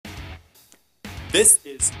This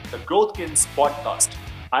is the Growth Kings podcast.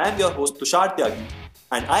 I am your host Tushar Tyagi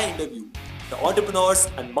and I interview the entrepreneurs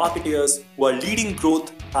and marketeers who are leading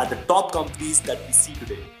growth at the top companies that we see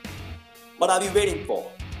today. What are we waiting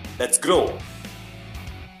for? Let's grow.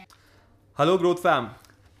 Hello Growth Fam.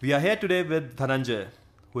 We are here today with Dhananjay,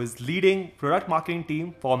 who is leading product marketing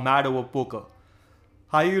team for Mad Over Poker.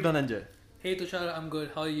 How are you, Dhananjay? Hey Tushar, I'm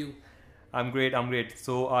good. How are you? I'm great.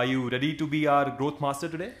 So are you ready to be our growth master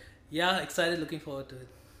today? Yeah, excited, looking forward to it.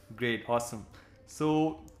 Great, awesome.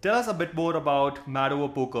 So tell us a bit more about Mad Over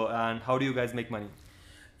Poker and how do you guys make money?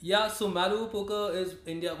 Yeah, so Mad Over Poker is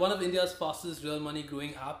one of India's fastest real money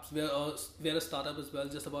growing apps. We're a startup as well,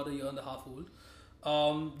 just about a year and a half old.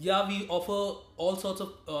 We offer all sorts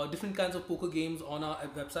of different kinds of poker games on our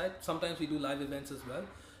website. Sometimes we do live events as well.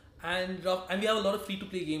 And we have a lot of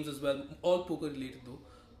free-to-play games as well, all poker related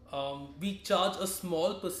though. We charge a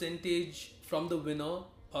small percentage from the winner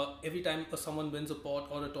every time someone wins a pot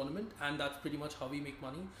or a tournament, and that's pretty much how we make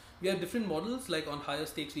money. We have different models, like on higher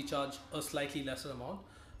stakes we charge a slightly lesser amount,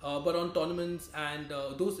 but on tournaments and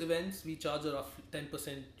those events we charge a roughly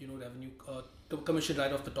 10% revenue commission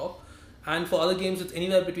right off the top, and for other games it's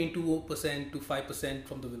anywhere between 2% to 5%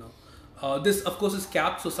 from the winner. This of course is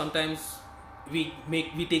capped, so sometimes we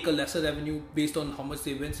take a lesser revenue based on how much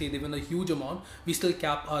they win. Say they win a huge amount, we still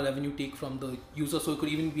cap our revenue take from the user, so it could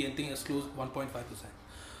even be anything as close 1.5%.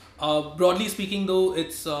 Broadly speaking though,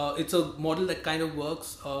 it's a model that kind of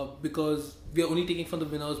works because we are only taking from the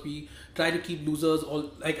winners. We try to keep losers,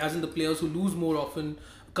 all like as in the players who lose more often,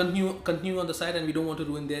 continue on the side, and we don't want to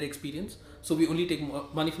ruin their experience. So we only take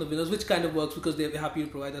money from the winners, which kind of works because they're happy to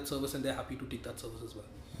provide that service and they're happy to take that service as well.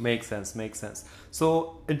 Makes sense.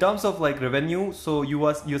 So in terms of like revenue, so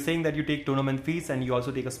you're saying that you take tournament fees and you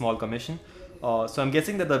also take a small commission. So I'm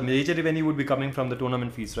guessing that the major revenue would be coming from the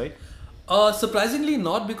tournament fees, right? Surprisingly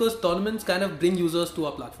not, because tournaments kind of bring users to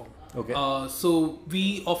our platform. Okay. So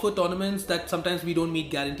we offer tournaments that sometimes we don't meet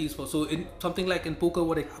guarantees for. So in something like in poker,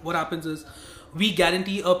 what happens is we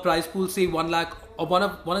guarantee a prize pool, say 1 lakh, or one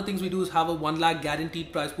of the things we do is have a 1 lakh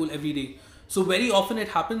guaranteed prize pool every day. So very often it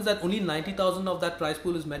happens that only 90,000 of that prize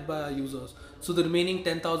pool is met by our users. So the remaining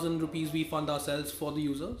 10,000 rupees we fund ourselves for the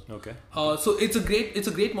users. Okay. So it's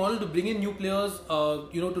a great model to bring in new players,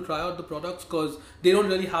 to try out the products, because they don't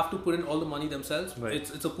really have to put in all the money themselves. Right.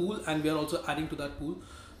 It's a pool, and we are also adding to that pool.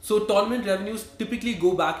 So tournament revenues typically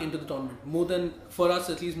go back into the tournament. For us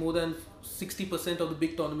at least, more than 60% of the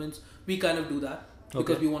big tournaments, we kind of do that.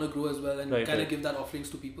 Because we want to grow as well and kind of give that offerings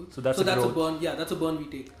to people. So that's a burn. Yeah, that's a burn we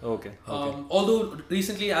take. Okay. Although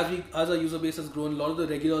recently, as our user base has grown, a lot of the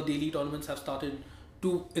regular daily tournaments have started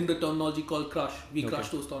to, in the terminology called crush. We crush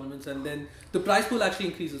those tournaments, and then the prize pool actually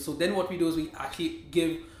increases. So then what we do is we actually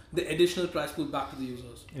give the additional prize pool back to the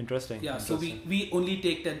users. Interesting. Yeah. So we only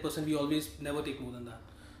take 10%. We always never take more than that.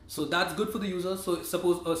 So that's good for the users. So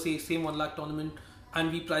suppose say same 1 lakh tournament,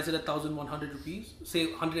 and we price it at 1,100 rupees. Say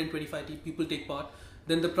 125 people take part.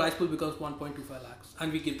 Then the prize pool becomes 1.25 lakhs,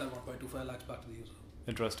 and we give that 1.25 lakhs back to the user.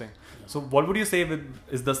 Interesting. Yeah. So what would you say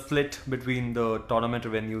is the split between the tournament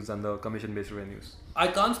revenues and the commission-based revenues? I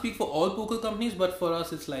can't speak for all poker companies, but for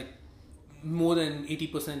us it's like more than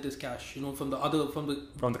 80% is cash, from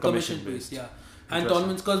the commission based. Yeah. And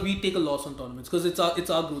tournaments, because we take a loss on tournaments, because it's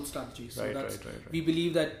our growth strategy. So right. We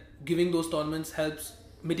believe that giving those tournaments helps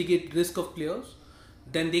mitigate risk of players.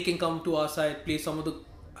 Then they can come to our side, play some of the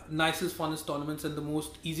nicest, funnest tournaments and the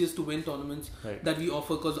most easiest to win tournaments that we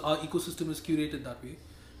offer, because our ecosystem is curated that way.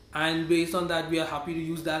 And based on that, we are happy to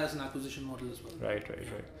use that as an acquisition model as well. Right.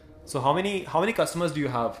 So how many customers do you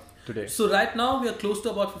have today? So right now we are close to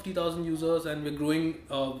about 50,000 users, and we're growing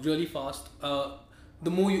really fast.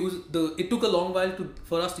 It took a long while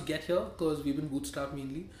for us to get here, because we've been bootstrapped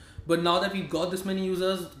mainly. But now that we've got this many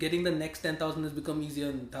users, getting the next 10,000 has become easier,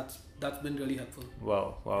 and that's been really helpful.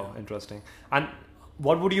 Wow, yeah. Interesting. And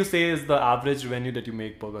what would you say is the average revenue that you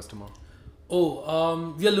make per customer? We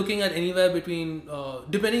are looking at anywhere between,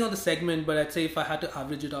 depending on the segment, but I'd say if I had to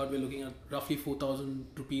average it out, we're looking at roughly 4,000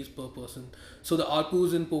 rupees per person. So the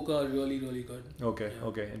ARPUs in poker are really, really good.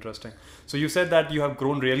 Okay, interesting. So you said that you have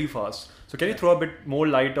grown really fast. So can you throw a bit more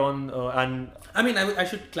light on I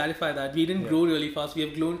should clarify that we didn't grow really fast. We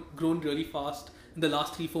have grown really fast in the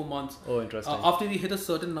last 3-4 months. Oh, interesting. After we hit a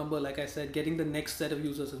certain number, like I said, getting the next set of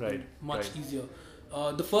users has been much easier.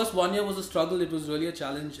 The first 1 year was a struggle. It was really a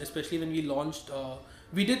challenge, especially when we launched.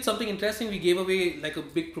 We did something interesting. We gave away like a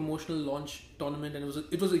big promotional launch tournament, and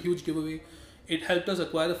it was a huge giveaway. It helped us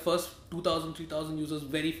acquire the first 2,000, 3,000 users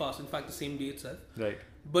very fast. In fact, the same day itself. Right.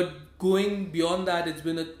 But going beyond that, it's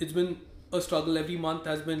been a struggle. Every month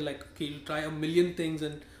has been like, okay, you try a million things,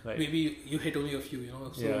 and Right. maybe you hit only a few, you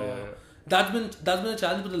know. So Yeah. that's been a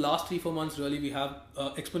challenge. But the last 3-4 months, really, we have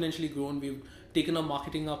exponentially grown. We've taken our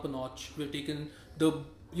marketing up a notch.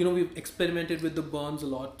 We've experimented with the burns a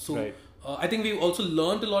lot. So Right. I think we've also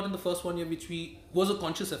learned a lot in the first 1 year, which was a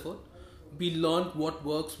conscious effort. We learned what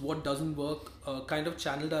works, what doesn't work, kind of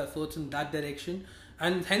channeled our efforts in that direction,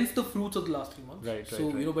 and hence the fruits of the last 3 months.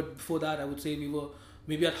 Right. But before that, I would say we were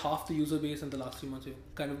maybe at half the user base, and the last 3 months we've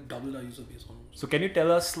kind of doubled our user base almost. So can you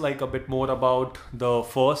tell us like a bit more about the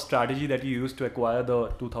first strategy that you used to acquire the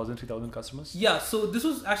 2,000, 3,000 customers? Yeah, so this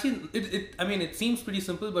was actually it seems pretty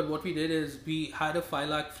simple, but what we did is we had a 5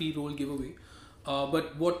 lakh free roll giveaway.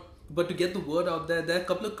 But to get the word out there are a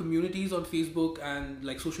couple of communities on Facebook and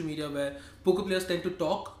like social media where poker players tend to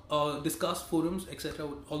talk, discuss forums, etc.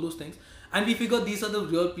 All those things. And we figured these are the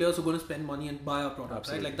real players who are going to spend money and buy our product,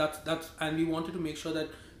 Absolutely. right? Like that's and we wanted to make sure that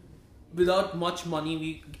without much money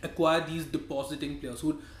we acquire these depositing players who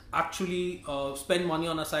would actually spend money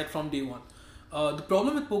on our site from day one. The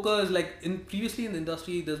problem with poker is like previously in the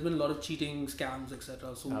industry there's been a lot of cheating, scams,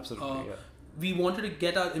 etc. So Absolutely, yeah. we wanted to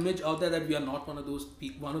get our image out there that we are not one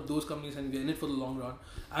of those companies, and we're in it for the long run,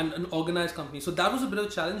 and an organized company. So that was a bit of a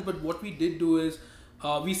challenge. But what we did do is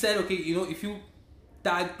we said, okay, if you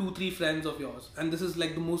tag 2-3 friends of yours, and this is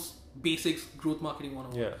like the most basics growth marketing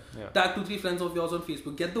 101. Yeah. Tag 2-3 friends of yours on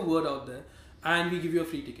Facebook, get the word out there, and we give you a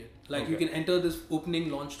free ticket. Like you Okay. can enter this opening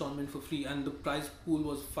launch tournament for free, and the prize pool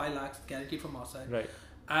was 5 lakhs guaranteed from our side. Right.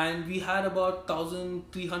 And we had about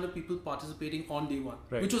 1,300 people participating on day one,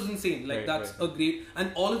 Right. which was insane. Like Right, that's right. a great,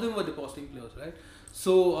 and all of them were depositing players, right?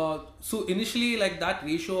 So initially, like that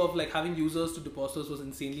ratio of like having users to depositors was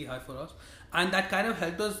insanely high for us, and that kind of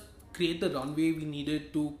helped us create the runway we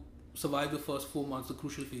needed to survive the first 4 months, the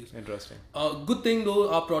crucial phase. Interesting. Good thing though,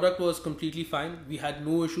 our product was completely fine. We had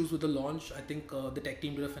no issues with the launch. I think the tech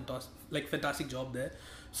team did a fantastic job there.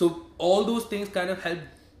 So all those things kind of helped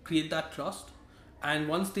create that trust. And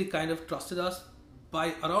once they kind of trusted us,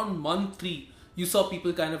 by around month 3, you saw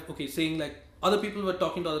people kind of saying like other people were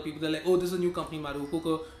talking to other people. They're like, oh, this is a new company, Maru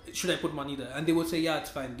Poker. Should I put money there? And they would say, yeah,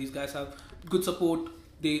 it's fine. These guys have good support.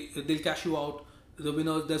 They'll cash you out. The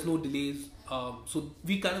winners, there's no delays. So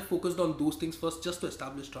we kind of focused on those things first just to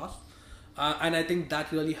establish trust. And I think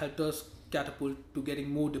that really helped us catapult to getting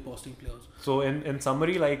more depositing players. So in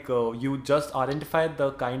summary, like you just identified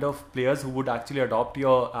the kind of players who would actually adopt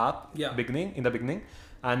your app in the beginning,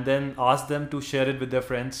 and then ask them to share it with their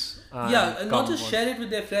friends. And not just share it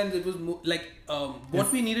with their friends. It was more like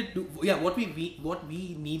what we needed to. Yeah, what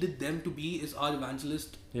we needed them to be is our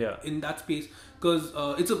evangelist. Yeah. In that space, because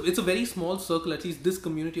it's a very small circle, at least this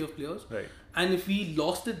community of players. Right. And if we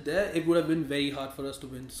lost it there, it would have been very hard for us to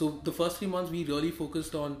win. So the first 3 months, we really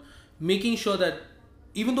focused on making sure that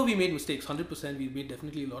even though we made mistakes, 100%, we made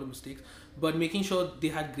definitely a lot of mistakes, but making sure they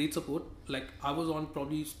had great support. Like I was on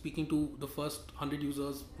probably speaking to the first 100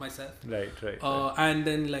 users myself. Right. And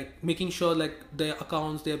then like making sure like their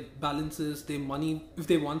accounts, their balances, their money, if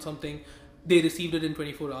they won something, they received it in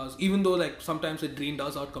 24 hours, even though like sometimes it drained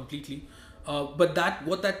us out completely. But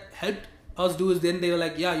what that helped us do is then they were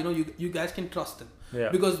like, yeah, you guys can trust them. Yeah.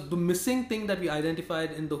 Because the missing thing that we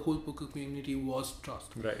identified in the whole poker community was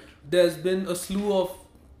trust. Right. There's been a slew of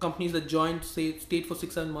companies that joined, stayed for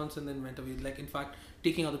 6-7 months and then went away. Like in fact,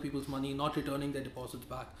 taking other people's money, not returning their deposits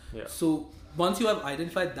back. Yeah. So once you have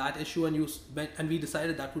identified that issue and we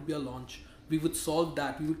decided that would be a launch, we would solve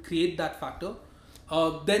that. We would create that factor.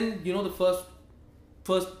 Then the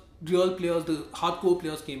first real players, the hardcore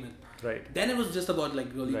players came in. Right. Then it was just about like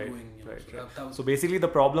really Right. going. So basically the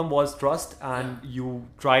problem was trust, and you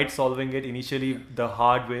tried solving it initially the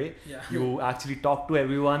hard way. Yeah. You actually talked to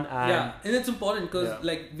everyone, and and it's important because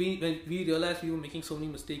like when we realized we were making so many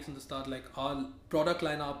mistakes in the start, like our product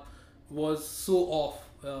lineup was so off.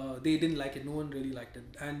 They didn't like it. No one really liked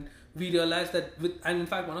it, and we realized that and in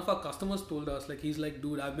fact one of our customers told us, like, he's like,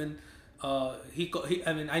 dude, I've been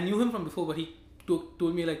I knew him from before, but he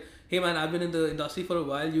told me like, hey man, I've been in the industry for a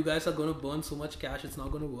while. You guys are going to burn so much cash, it's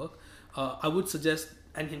not going to work. I would suggest,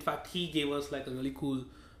 and in fact he gave us like a really cool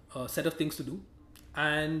set of things to do,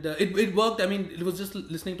 and it worked. I mean, it was just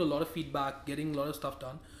listening to a lot of feedback, getting a lot of stuff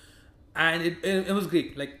done, and it was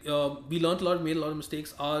great. Like we learned a lot, made a lot of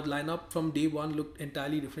mistakes. Our lineup from day one looked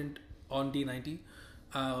entirely different on day 90.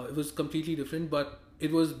 It was completely different, but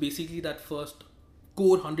it was basically that first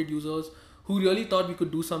core 100 users who really thought we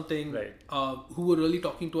could do something, Right. who were really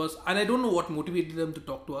talking to us. And I don't know what motivated them to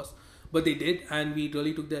talk to us, but they did, and we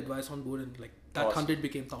really took their advice on board, and like that 100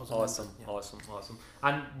 became 1,000. Awesome.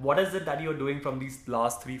 And what is it that you're doing from these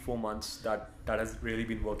last 3-4 months that has really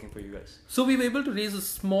been working for you guys? So we were able to raise a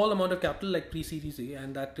small amount of capital, like pre-series A,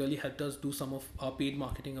 and that really helped us do some of our paid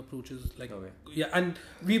marketing approaches. Like, and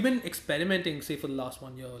we've been experimenting, say, for the last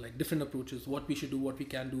 1 year, like different approaches, what we should do, what we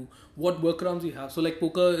can do, what workarounds we have. So like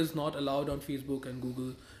poker is not allowed on Facebook and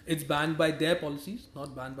Google. It's banned by their policies,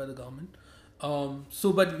 not banned by the government.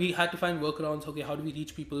 But we had to find workarounds. Okay, how do we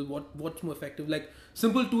reach people? What's more effective? Like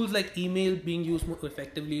simple tools like email being used more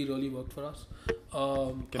effectively really worked for us.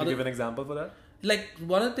 Can you give an example for that? Like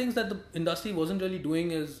one of the things that the industry wasn't really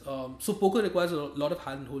doing is so poker requires a lot of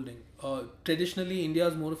hand holding. Traditionally, India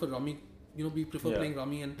is more of a rummy. We prefer playing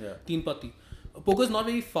rummy and teen patti. Poker is not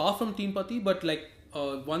very far from teen patti, but like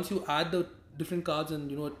once you add the different cards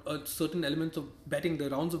and certain elements of betting, the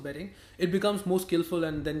rounds of betting, it becomes more skillful,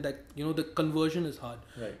 and then that the conversion is hard.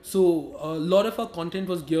 Right. So a lot of our content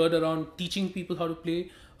was geared around teaching people how to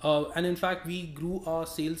play, and in fact we grew our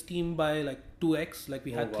sales team by like 2x. Like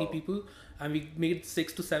we had 3 people and we made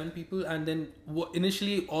 6 to 7 people, and then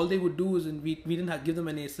initially all they would do is, and we didn't give them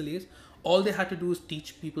any SLAs. All they had to do is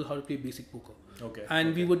teach people how to play basic poker. Okay.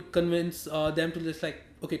 And we would convince them to just like,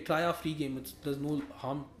 okay, try our free game. There's no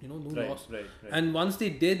harm, no loss. Right. And once they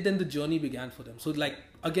did, then the journey began for them. So like,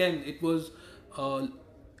 again, it was,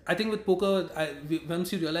 I think with poker,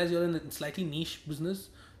 once you realize you're in a slightly niche business,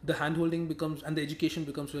 the hand-holding becomes, and the education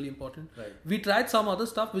becomes really important. Right. We tried some other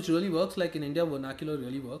stuff which really works, like in India, vernacular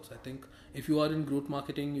really works. I think if you are in growth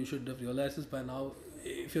marketing, you should have realized this by now.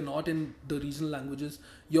 If you're not in the regional languages,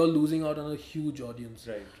 you're losing out on a huge audience.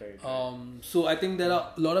 Right. So I think there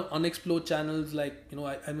are a lot of unexplored channels, like,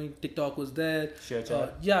 I mean, TikTok was there.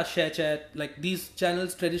 ShareChat. ShareChat. Like these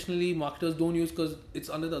channels traditionally marketers don't use because it's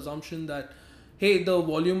under the assumption that, hey, the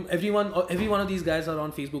volume, every one of these guys are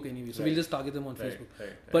on Facebook anyway, so we'll just target them on Facebook. Right.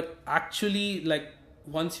 But actually, like,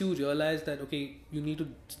 once you realize that, okay, you need to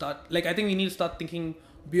start, like, I think we need to start thinking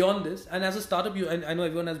beyond this. And as a startup, I know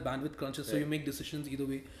everyone has bandwidth crunches, so you make decisions either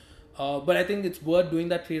way. But I think it's worth doing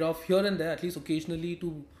that trade-off here and there, at least occasionally,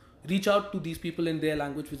 to reach out to these people in their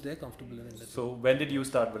language which they're comfortable in. So when did you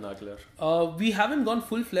start Vernacular? We haven't gone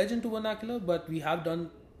full-fledged into Vernacular, but we have done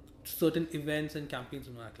certain events and campaigns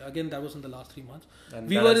in Vernacular. Again, that was in the last 3 months. And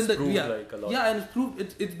we were in the like a lot. Yeah, and it's proved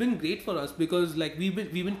it's been great for us, because like we've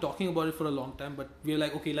been talking about it for a long time, but we're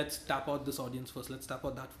like, okay, let's tap out this audience first, let's tap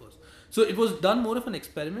out that first. So it was done more of an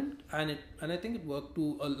experiment, and I think it worked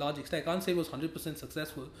to a large extent. I can't say it was 100%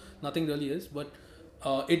 successful, nothing really is, but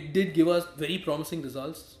it did give us very promising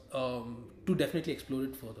results to definitely explore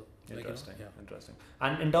it further. Interesting.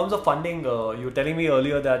 And in terms of funding, you were telling me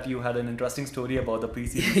earlier that you had an interesting story about the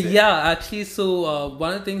pre-series. Yeah, actually, so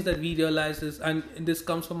one of the things that we realized is, and this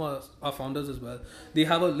comes from our founders as well, they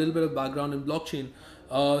have a little bit of background in blockchain.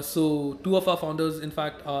 So 2 of our founders, in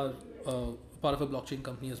fact, are part of a blockchain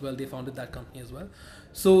company as well. They founded that company as well.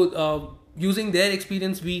 So using their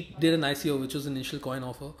experience, we did an ICO, which was an initial coin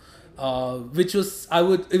offer. Which was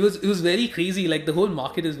it was very crazy. Like the whole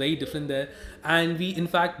market is very different there, and we in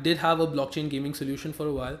fact did have a blockchain gaming solution for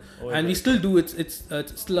a while, and we still do. It's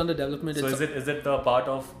still under development. So is it the part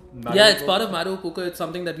of Madhu Poker? It's part of Madhu Poker. It's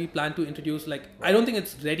something that we plan to introduce. Like I don't think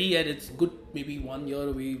it's ready yet. It's good, maybe 1 year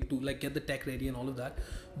away to like get the tech ready and all of that.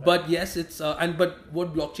 But yes, it's but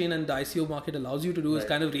what blockchain and the ICO market allows you to do is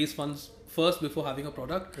kind of raise funds first before having a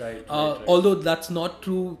product. Right. Although that's not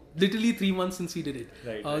true. Literally 3 months since we did it.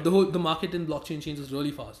 Right. The market in blockchain changes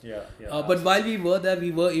really fast. But while we were there,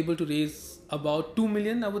 we were able to raise about 2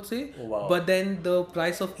 million, I would say. Oh, wow. But then the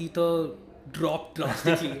price of Ether dropped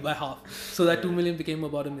drastically by half, so that 2 million became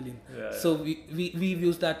about $1 million. So we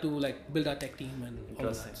used that to like build our tech team and all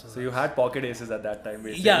of that. So you had pocket aces at that time,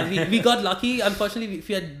 basically. Yeah, we got lucky. Unfortunately, if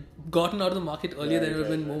we had gotten out of the market earlier, then it would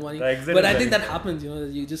have been more money. But I think that happens.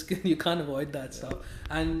 You can't avoid that stuff,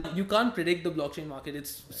 and you can't predict the blockchain market.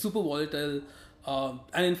 It's super volatile.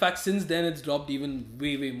 And in fact, since then it's dropped even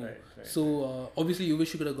way more. So obviously you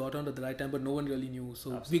wish you could have got out at the right time, but no one really knew.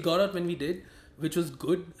 So we got out when we did, which was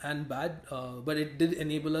good and bad, but it did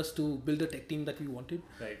enable us to build a tech team that we wanted.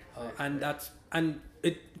 And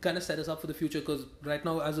it kind of set us up for the future, because right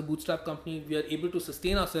now as a bootstrap company we are able to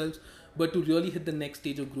sustain ourselves, but to really hit the next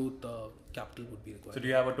stage of growth, capital would be required. So do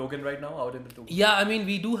you have a token right now out in the token? Yeah, I mean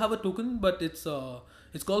we do have a token, but it's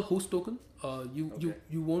called Host Token.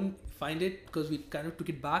 You won't find it because we kind of took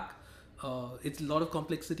it back. It's a lot of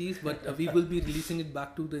complexities, but we will be releasing it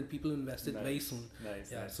back to the people who invested very soon.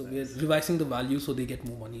 So we're revising the value so they get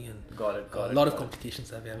more money, and a lot of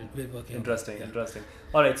complications that we're working on. Interesting.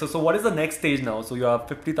 All right, so what is the next stage now? So you have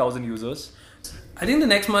 50,000 users. I think the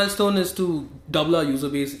next milestone is to double our user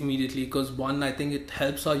base immediately, because one, I think it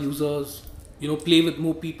helps our users play with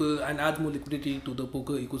more people and adds more liquidity to the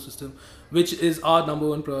poker ecosystem, which is our number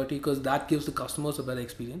one priority, because that gives the customers a better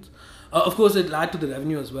experience. Of course, it'll add to the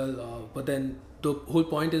revenue as well, but then the whole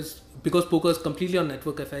point is, because poker is completely on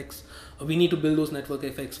network effects, we need to build those network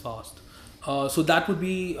effects fast. So that would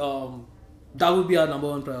be our number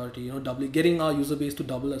one priority, getting our user base to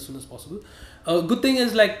double as soon as possible. Good thing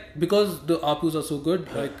is, because the ARPUs are so good,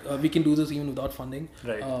 we can do this even without funding.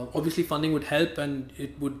 Obviously funding would help, and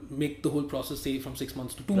it would make the whole process, say, from 6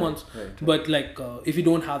 months to 2 months. But if you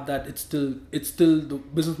don't have that, it's still the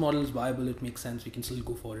business model is viable, it makes sense, we can still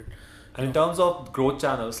go for it. And in terms of growth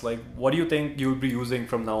channels, what do you think you would be using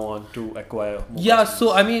from now on to acquire more customers?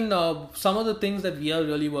 So I mean, some of the things that we are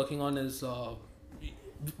really working on is,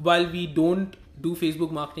 while we don't do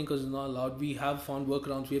Facebook marketing because it's not allowed, we have found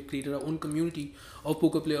workarounds. We have created our own community of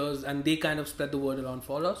poker players, and they kind of spread the word around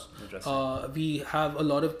for us. We have a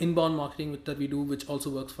lot of inbound marketing that we do, which also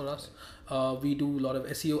works for us. We do a lot of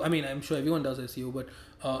SEO. I mean, I'm sure everyone does SEO, but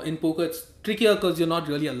in poker it's trickier because you're not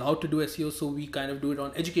really allowed to do SEO, so we kind of do it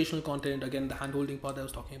on educational content, again the hand-holding part I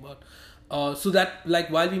was talking about. So that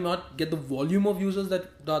while we might get the volume of users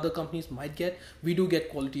that the other companies might get, we do get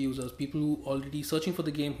quality users, people who are already searching for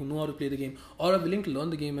the game, who know how to play the game, or are willing to learn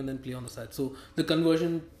the game and then play on the side. So the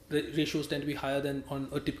conversion ratios tend to be higher than on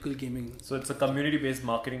a typical gaming. So it's a community-based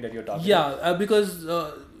marketing that you're targeting. Yeah, because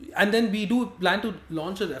and then we do plan to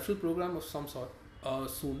launch a referral program of some sort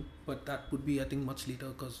soon, but that would be, I think, much later,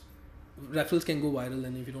 because referrals can go viral,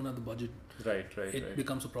 and if you don't have the budget, it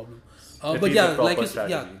becomes a problem. But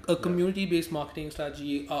yeah, a community-based marketing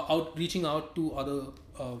strategy, reaching out to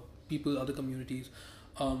other people, other communities,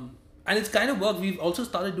 and it's kind of worked. We've also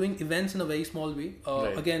started doing events in a very small way,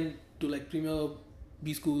 again to premier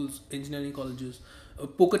B schools, engineering colleges.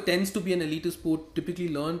 Poker tends to be an elitist sport, typically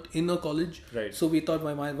learned in a college. So we thought,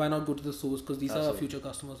 why not go to the source, because these are our future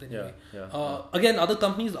customers anyway. Again, other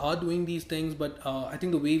companies are doing these things, but I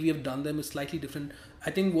think the way we have done them is slightly different. I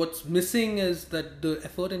think what's missing is that the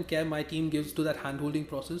effort and care my team gives to that hand-holding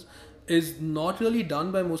process is not really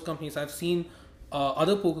done by most companies. I've seen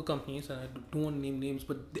other poker companies, and I don't want to name names,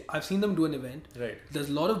 but I've seen them do an event. There's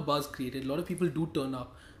a lot of buzz created, a lot of people do turn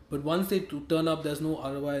up. But once they turn up, there's no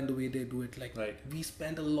ROI in the way they do it. We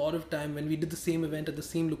spent a lot of time when we did the same event at the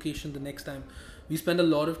same location the next time. We spent a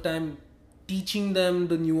lot of time teaching them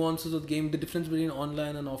the nuances of the game, the difference between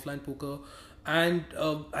online and offline poker. And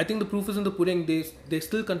I think the proof is in the pudding. They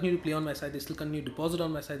still continue to play on my side. They still continue to deposit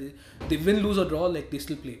on my side. They win, lose or draw, they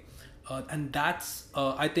still play. And that's,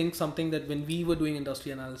 I think, something that when we were doing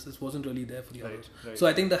industry analysis wasn't really there for the others. So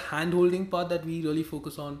I think the hand-holding part that we really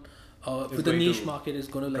focus on with the niche market is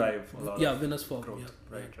going to drive win us for growth.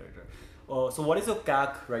 So what is your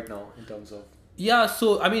CAC right now in terms of? Yeah,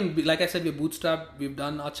 so I mean, like I said, we're bootstrapped. We've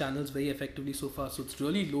done our channels very effectively so far, so it's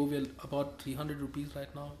really low. We're about 300 rupees right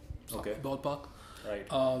now, ballpark.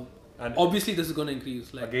 And obviously this is going to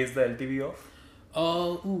increase. Against the LTV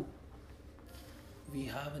of? We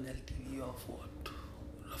have an LTV of what?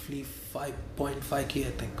 Roughly 5.5k,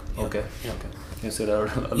 I think. Okay. You said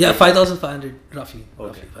around. 5,500 roughly.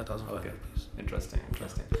 Okay. 5,500 rupees. Interesting.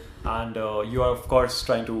 And you are of course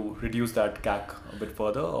trying to reduce that CAC a bit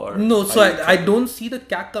further, or no? So I don't see the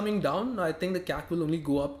CAC coming down. I think the CAC will only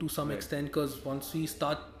go up to some extent, because once we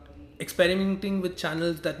start experimenting with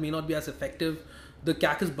channels that may not be as effective, the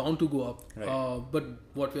CAC is bound to go up. But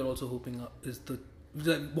what we're also hoping is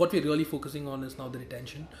what we're really focusing on is now the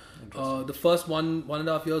retention. The first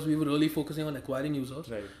 1.5 years we were really focusing on acquiring users.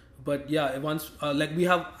 But yeah, once we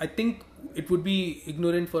have, I think it would be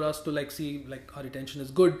ignorant for us to see our retention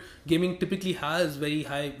is good. Gaming typically has very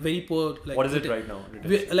high, very poor. What is it right now?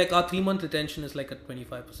 Our 3-month retention is at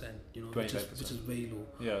 25%. Which is very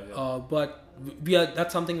low. But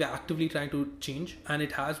that's something we're actively trying to change, and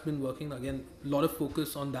it has been working. Again, a lot of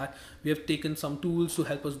focus on that. We have taken some tools to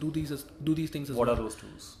help us do these things as well. What are those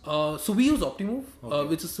tools? So we use Optimove,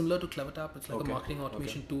 which is similar to CleverTap. It's a marketing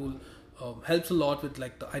automation tool. Helps a lot with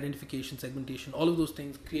the identification, segmentation, all of those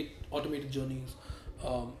things, create automated journeys.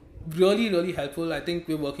 Really, really helpful. I think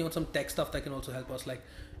we're working on some tech stuff that can also help us.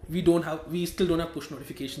 We still don't have push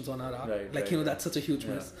notifications on our app. That's such a huge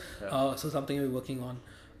mess. So something we're working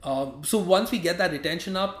on. So once we get that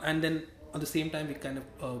retention up, and then at the same time we kind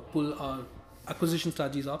of pull our acquisition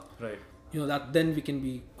strategies up. Then we can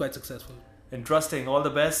be quite successful. Interesting. All the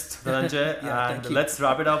best, Dhananjay. And let's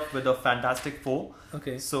wrap it up with a fantastic 4.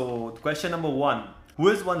 Okay. So, question number 1. Who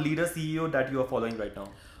is one leader CEO that you are following right now?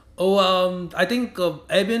 I think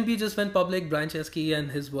Airbnb just went public. Brian Chesky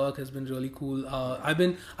and his work has been really cool.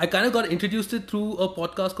 I kind of got introduced to it through a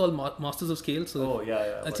podcast called Masters of Scale. So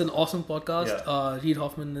it's an awesome podcast. Yeah. Reid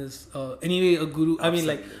Hoffman is anyway a guru. Absolutely. I mean,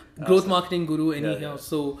 like growth marketing guru anyhow.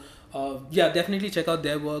 So definitely check out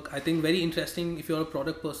their work. I think very interesting if you're a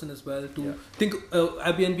product person as well to think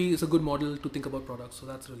Airbnb is a good model to think about products. So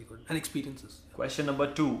that's really good and experiences. Question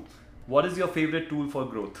number 2. What is your favorite tool for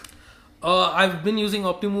growth? I've been using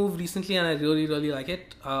Optimove recently and I really, really like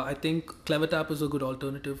it. I think CleverTap is a good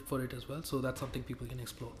alternative for it as well. So that's something people can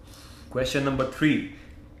explore. Question number 3.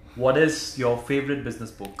 What is your favorite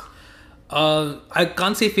business book? I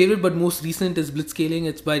can't say favorite, but most recent is Blitzscaling.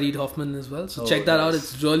 It's by Reid Hoffman as well. So check that out.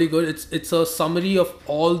 It's really good. It's a summary of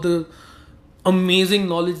all the amazing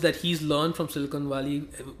knowledge that he's learned from Silicon Valley.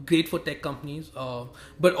 Great for tech companies.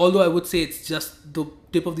 But although I would say it's just the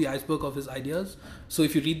tip of the iceberg of his ideas. So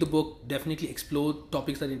if you read the book, definitely explore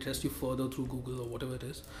topics that interest you further through Google or whatever it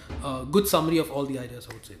is. Good summary of all the ideas,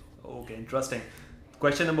 I would say. Okay, interesting.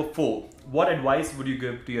 Question number 4. What advice would you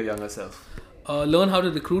give to your younger self? Learn how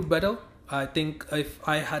to recruit better. I think if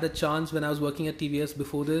I had a chance when I was working at TVS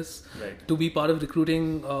before this to be part of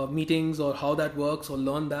recruiting meetings or how that works or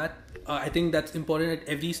learn that, I think that's important at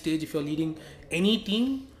every stage. If you're leading any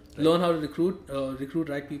team, learn how to recruit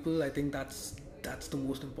right people. I think that's the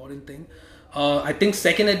most important thing. I think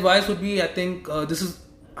second advice would be, it's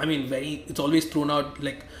always thrown out,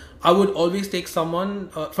 like I would always take someone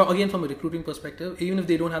from a recruiting perspective, even if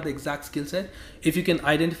they don't have the exact skill set. If you can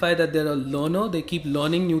identify that they're a learner, they keep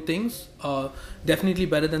learning new things, definitely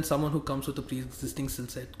better than someone who comes with a pre-existing skill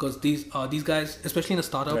set. Because these guys, especially in a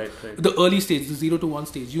startup, the early stage, the 0 to 1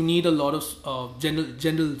 stage, you need a lot of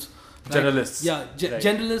generals. Generalists. Yeah,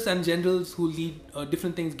 generalists and generals who lead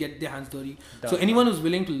different things, get their hands dirty. So anyone who's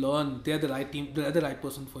willing to learn, they're the right team, they're the right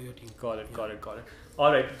person for your team. Got it.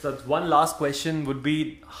 All right. So one last question would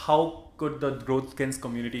be, how could the GrowthKins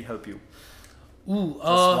community help you?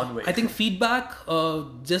 One way. I think feedback.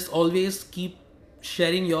 Just always keep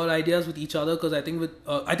sharing your ideas with each other, because I think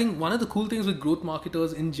one of the cool things with growth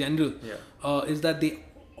marketers in general is that they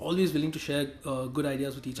always willing to share good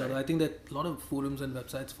ideas with each other. I think there are a lot of forums and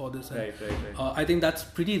websites for this. And, I think that's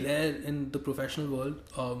pretty rare in the professional world.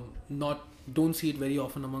 Don't see it very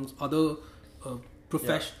often amongst other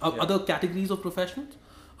other categories of professionals.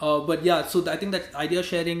 So I think that idea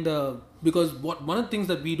sharing, because one of the things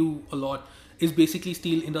that we do a lot is basically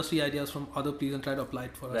steal industry ideas from other people and try to apply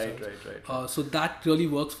it for ourselves. Right. So that really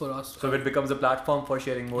works for us. So if it becomes a platform for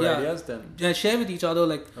sharing more ideas, then share with each other,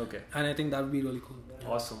 and I think that would be really cool.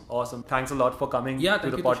 Awesome. Thanks a lot for coming to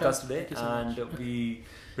the podcast today, and we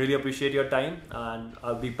really appreciate your time. And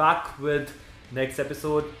I'll be back with next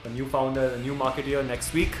episode, a new founder, a new marketer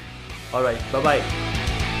next week. All right, bye bye.